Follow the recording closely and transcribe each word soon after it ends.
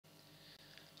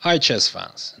Hi chess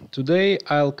fans! Today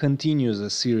I'll continue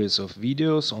the series of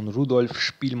videos on Rudolf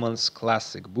Spielmann's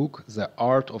classic book The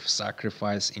Art of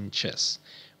Sacrifice in Chess,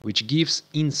 which gives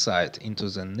insight into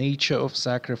the nature of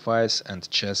sacrifice and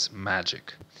chess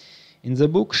magic. In the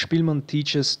book, Spielmann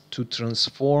teaches to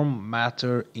transform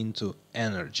matter into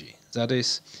energy, that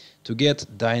is, to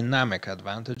get dynamic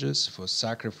advantages for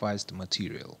sacrificed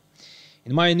material.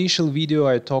 In my initial video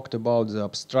I talked about the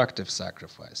obstructive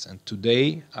sacrifice, and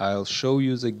today I'll show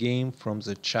you the game from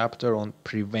the chapter on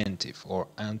preventive or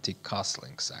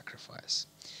anti-castling sacrifice.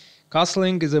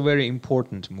 Castling is a very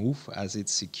important move as it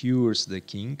secures the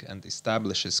king and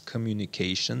establishes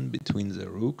communication between the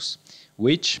rooks,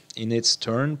 which in its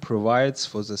turn provides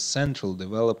for the central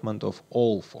development of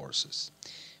all forces.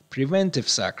 Preventive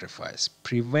sacrifice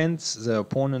prevents the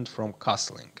opponent from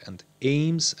castling and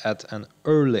aims at an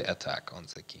early attack on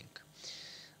the king.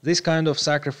 This kind of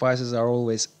sacrifices are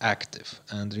always active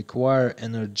and require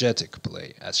energetic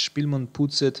play. As Spielmann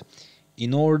puts it,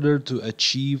 in order to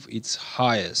achieve its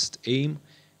highest aim,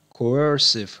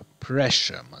 coercive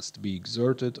pressure must be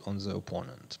exerted on the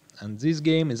opponent. And this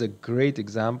game is a great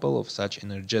example of such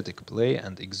energetic play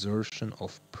and exertion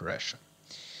of pressure.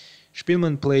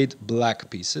 Spielmann played black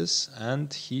pieces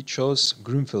and he chose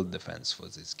Grünfeld defense for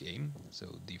this game. So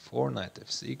d4, knight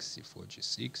f6, c4,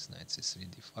 g6, knight c3,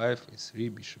 d5,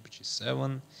 e3, bishop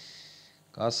g7,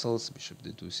 castles, bishop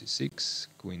d2, c6,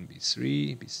 queen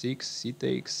b3, b6,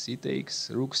 c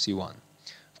takes, rook c1.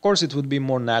 Of course, it would be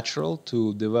more natural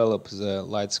to develop the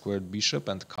light squared bishop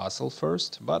and castle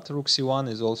first, but rook c1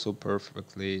 is also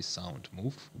perfectly sound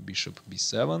move. Bishop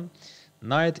b7,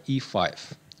 knight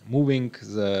e5. Moving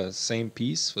the same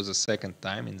piece for the second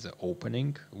time in the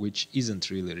opening, which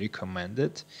isn't really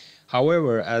recommended.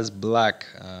 However, as black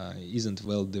isn't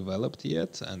well developed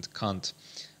yet and can't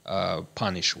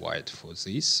punish white for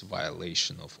this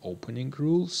violation of opening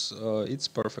rules, it's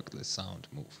perfectly sound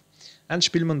move. And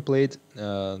Spielmann played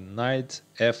knight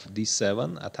f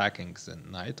d7, attacking the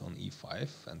knight on e5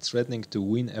 and threatening to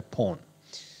win a pawn.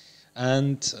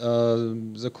 And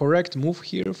the correct move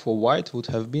here for white would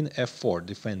have been f4,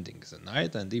 defending the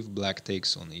knight, and if black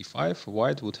takes on e5,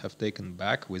 white would have taken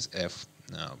back with f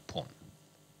pawn.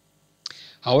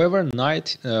 However,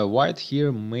 white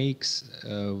here makes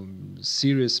a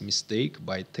serious mistake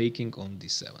by taking on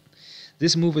d7.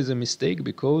 This move is a mistake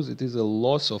because it is a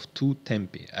loss of 2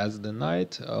 tempi, as the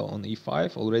knight on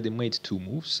e5 already made 2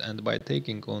 moves, and by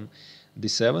taking on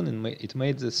d7 it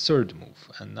made the third move,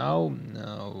 and now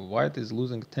white is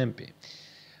losing tempi.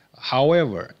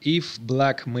 However, if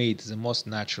black made the most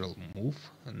natural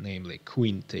move, namely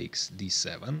queen takes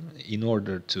d7, in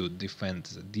order to defend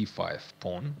the d5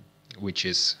 pawn, which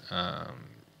is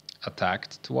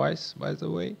attacked twice, by the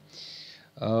way,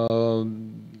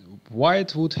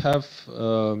 white would have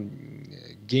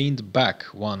gained back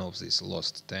one of these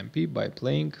lost tempi by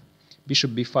playing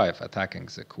bishop b5, attacking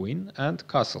the queen, and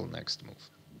castle next move.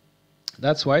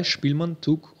 That's why Spielmann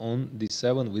took on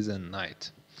d7 with a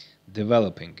knight,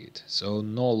 developing it, so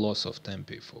no loss of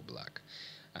tempi for black,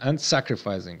 and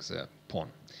sacrificing the pawn.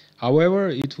 However,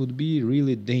 it would be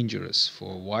really dangerous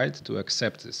for white to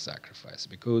accept this sacrifice,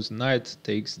 because knight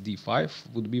takes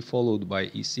d5 would be followed by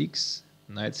e6,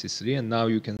 knight c3, and now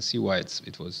you can see why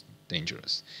it was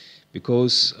dangerous.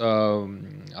 Because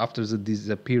after the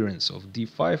disappearance of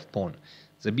d5 pawn,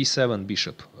 the b7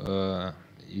 bishop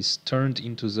is turned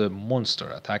into the monster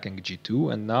attacking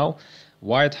g2, and now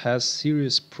white has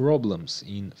serious problems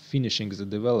in finishing the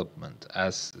development,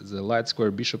 as the light square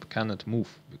bishop cannot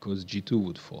move because g2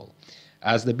 would fall.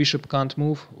 As the bishop can't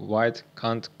move, white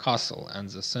can't castle, and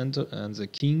the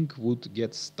king would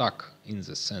get stuck in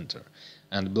the center.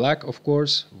 And black, of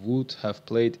course, would have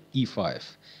played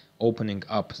e5, opening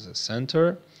up the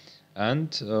center, and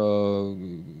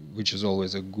which is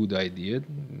always a good idea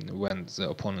when the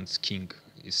opponent's king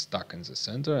is stuck in the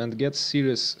center, and gets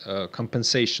serious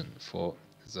compensation for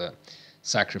the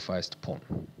sacrificed pawn.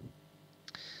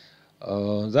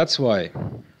 That's why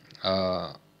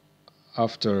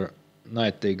after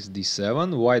knight takes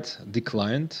d7, white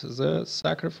declined the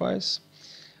sacrifice.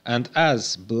 And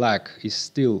as black is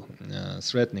still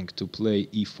threatening to play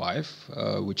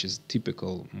e5, which is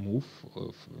typical move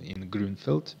in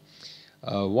Grünfeld,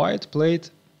 white played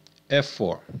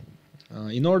f4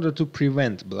 in order to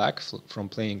prevent black from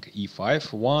playing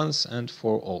e5 once and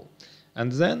for all.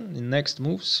 And then in next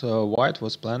moves, white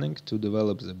was planning to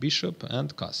develop the bishop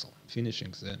and castle,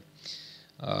 finishing the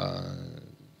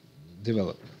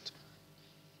development.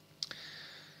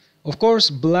 Of course,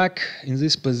 black in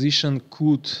this position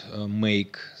could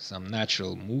make some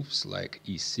natural moves like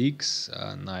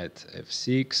e6, knight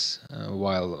f6,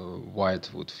 while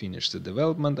white would finish the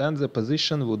development and the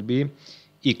position would be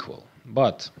equal.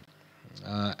 But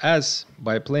as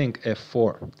by playing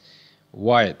f4,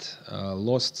 white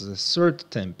lost the third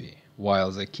tempi while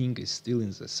the king is still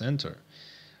in the center,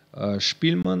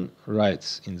 Spielmann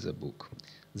writes in the book,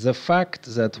 the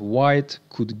fact that white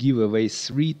could give away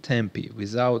 3 tempi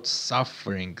without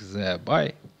suffering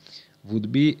thereby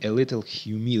would be a little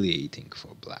humiliating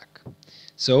for black.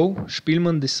 So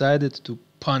Spielmann decided to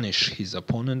punish his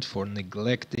opponent for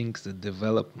neglecting the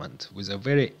development with a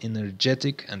very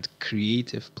energetic and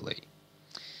creative play.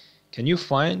 Can you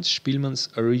find Spielmann's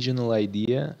original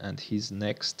idea and his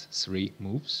next 3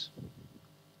 moves?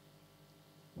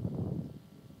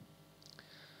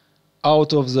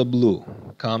 Out of the blue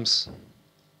comes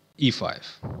e5,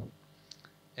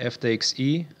 f takes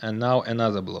e, and now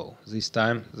another blow, this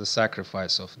time the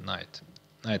sacrifice of knight.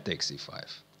 Knight takes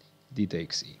e5, d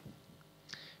takes e.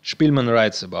 Spielmann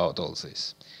writes about all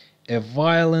this. A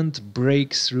violent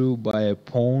breakthrough by a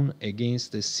pawn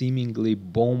against a seemingly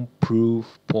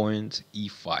bomb-proof point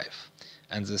e5,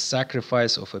 and the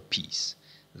sacrifice of a piece.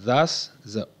 Thus,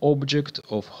 the object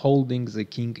of holding the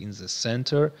king in the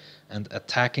center and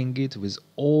attacking it with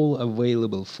all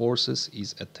available forces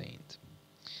is attained.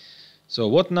 So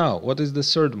what now? What is the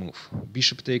third move?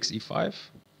 Bishop takes e5?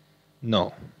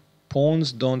 No,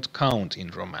 pawns don't count in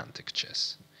romantic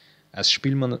chess. As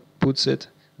Spielmann puts it,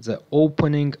 the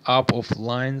opening up of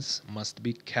lines must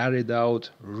be carried out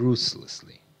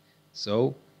ruthlessly.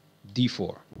 So,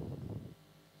 d4.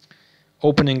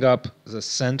 Opening up the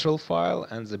central file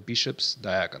and the bishop's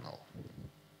diagonal.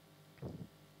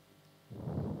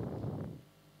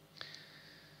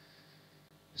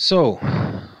 So,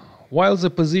 while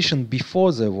the position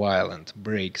before the violent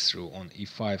breakthrough on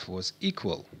e5 was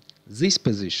equal, this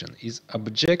position is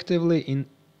objectively in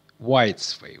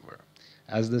white's favor,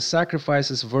 as the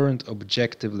sacrifices weren't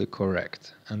objectively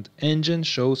correct, and engine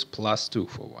shows +2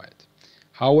 for white.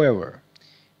 However,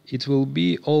 it will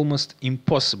be almost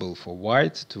impossible for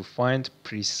white to find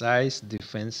precise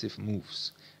defensive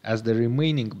moves, as the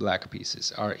remaining black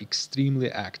pieces are extremely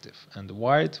active and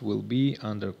white will be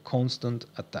under constant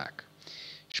attack.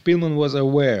 Spielmann was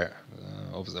aware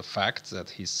of the fact that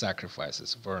his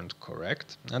sacrifices weren't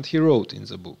correct, and he wrote in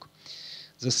the book,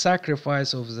 the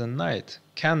sacrifice of the knight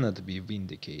cannot be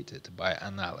vindicated by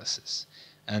analysis,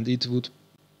 and it would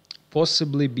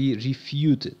possibly be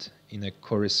refuted in a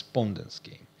correspondence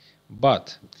game.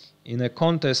 But in a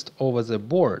contest over the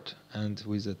board and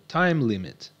with a time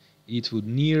limit, it would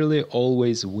nearly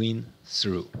always win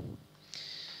through.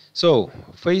 So,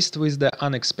 faced with the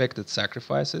unexpected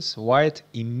sacrifices, white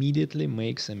immediately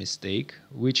makes a mistake,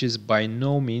 which is by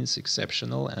no means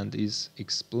exceptional and is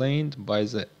explained by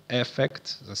the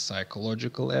effect, the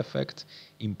psychological effect,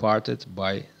 imparted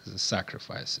by the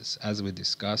sacrifices, as we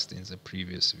discussed in the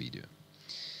previous video.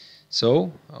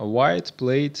 So, white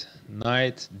played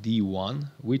knight d1,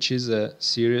 which is a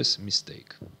serious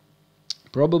mistake.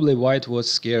 Probably white was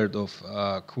scared of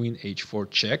queen h4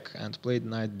 check and played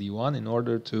knight d1 in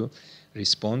order to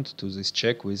respond to this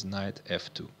check with knight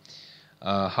f2.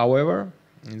 However,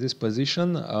 in this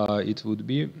position, it would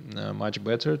be much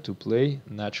better to play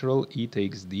natural e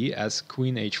takes d, as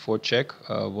queen h4 check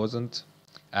wasn't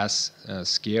as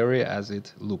scary as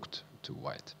it looked to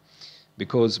white.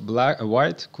 Because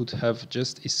white could have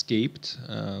just escaped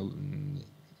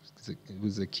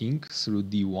with the king through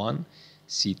d1,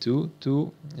 c2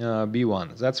 to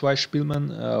b1. That's why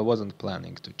Spielmann wasn't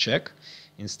planning to check.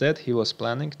 Instead, he was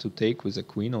planning to take with the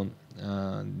queen on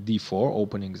d4,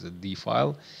 opening the d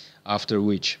file, after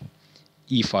which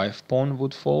e5 pawn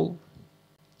would fall,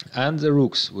 and the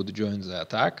rooks would join the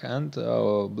attack, and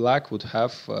black would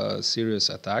have a serious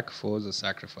attack for the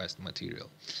sacrificed material.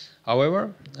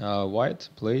 However, white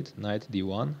played knight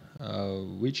d1,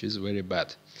 which is very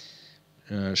bad.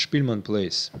 Spielmann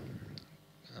plays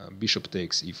bishop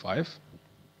takes e5,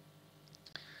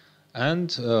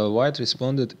 and white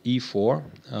responded e4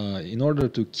 in order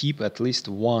to keep at least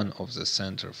one of the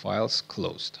center files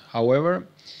closed. However,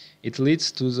 it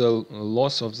leads to the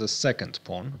loss of the second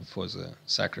pawn for the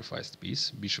sacrificed piece,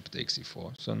 bishop takes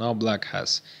e4. So now black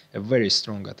has a very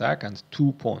strong attack and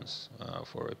 2 pawns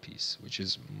for a piece, which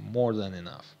is more than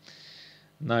enough.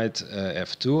 Knight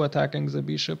f2 attacking the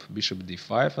bishop, bishop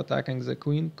d5 attacking the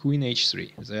queen, queen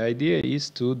h3. The idea is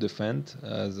to defend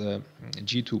the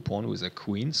g2 pawn with a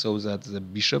queen so that the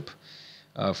bishop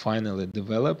finally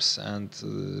develops and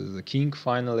the king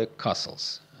finally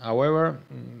castles. However,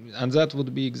 and that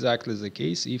would be exactly the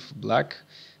case if black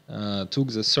took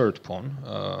the third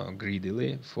pawn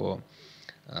greedily for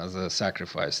the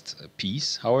sacrificed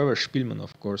piece. However, Spielmann,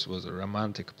 of course, was a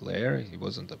romantic player. He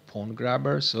wasn't a pawn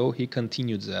grabber, so he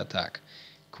continued the attack.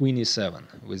 Queen e7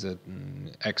 with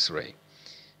an X-ray.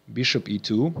 Bishop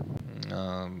e2,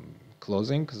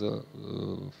 closing the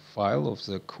file of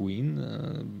the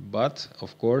queen, but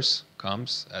of course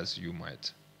comes, as you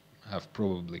might have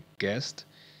probably guessed,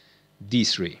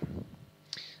 d3.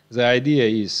 The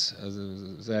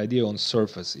idea on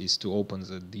surface is to open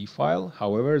the d file.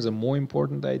 However, the more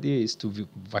important idea is to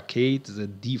vacate the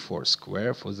d4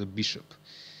 square for the bishop.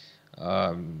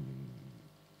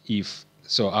 If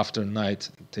so, after knight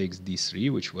takes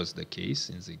d3, which was the case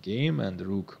in the game, and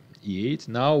rook e8,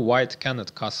 now white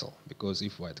cannot castle, because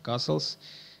if white castles,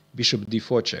 bishop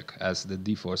d4 check, as the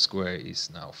d4 square is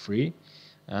now free,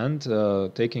 and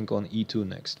taking on e2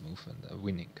 next move and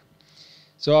winning.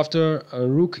 So after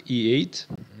rook e8,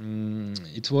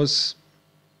 it was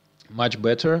much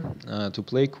better to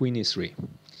play queen e3.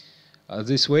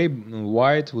 This way,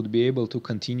 white would be able to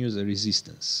continue the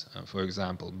resistance. For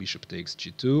example, bishop takes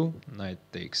g2, knight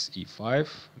takes e5,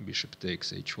 bishop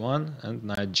takes h1, and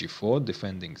knight g4,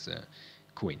 defending the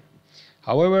queen.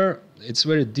 However, it's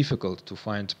very difficult to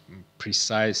find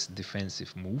precise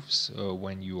defensive moves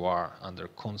when you are under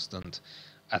constant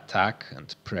attack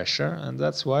and pressure, and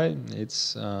that's why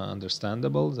it's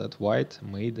understandable that white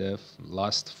made a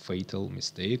last fatal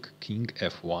mistake, king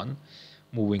f1,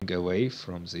 moving away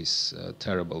from this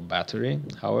terrible battery.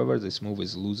 However, this move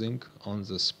is losing on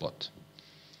the spot.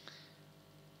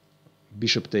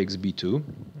 Bishop takes b2,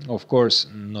 of course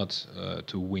not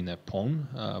to win a pawn,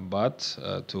 but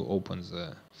to open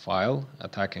the file,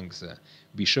 attacking the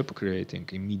bishop, creating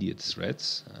immediate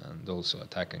threats, and also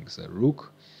attacking the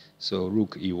rook. So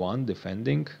rook e1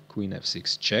 defending, queen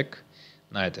f6 check,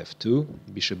 knight f2,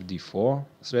 bishop d4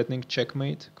 threatening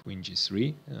checkmate, queen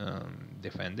g3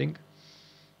 defending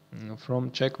from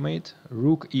checkmate,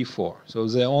 rook e4. So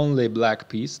the only black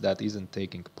piece that isn't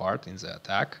taking part in the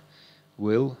attack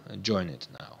will join it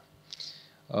now.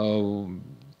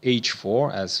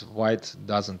 h4, as white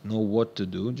doesn't know what to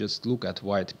do, just look at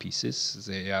white pieces.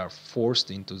 They are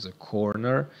forced into the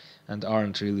corner and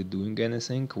aren't really doing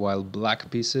anything, while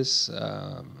black pieces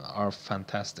are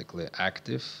fantastically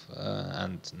active,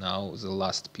 and now the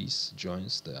last piece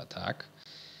joins the attack,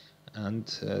 and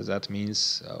that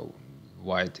means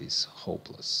white is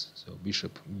hopeless. So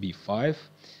bishop b5,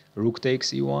 rook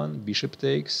takes e1, bishop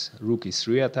takes, rook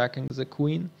e3 attacking the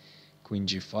queen, queen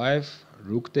g5,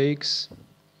 rook takes,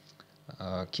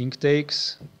 king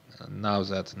takes. Now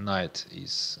that knight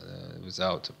is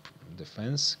without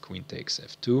defense, queen takes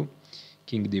f2,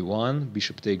 king d1,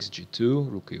 bishop takes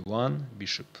g2, rook e1,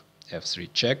 bishop f3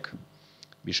 check,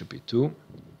 bishop e2,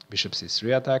 bishop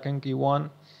c3 attacking e1,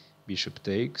 bishop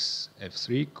takes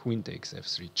f3, queen takes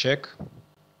f3 check.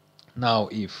 Now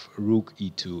if rook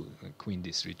e2, queen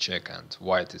d3 check, and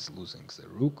white is losing the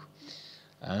rook,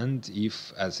 and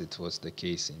if, as it was the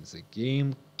case in the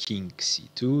game, king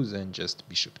c2, then just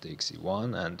bishop takes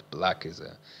e1, and black is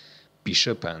a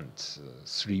bishop and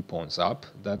 3 pawns up.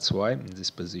 That's why in this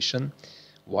position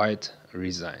white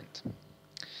resigned.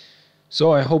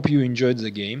 So I hope you enjoyed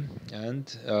the game,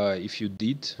 and if you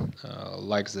did,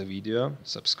 like the video,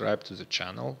 subscribe to the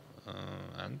channel,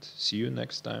 and see you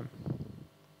next time.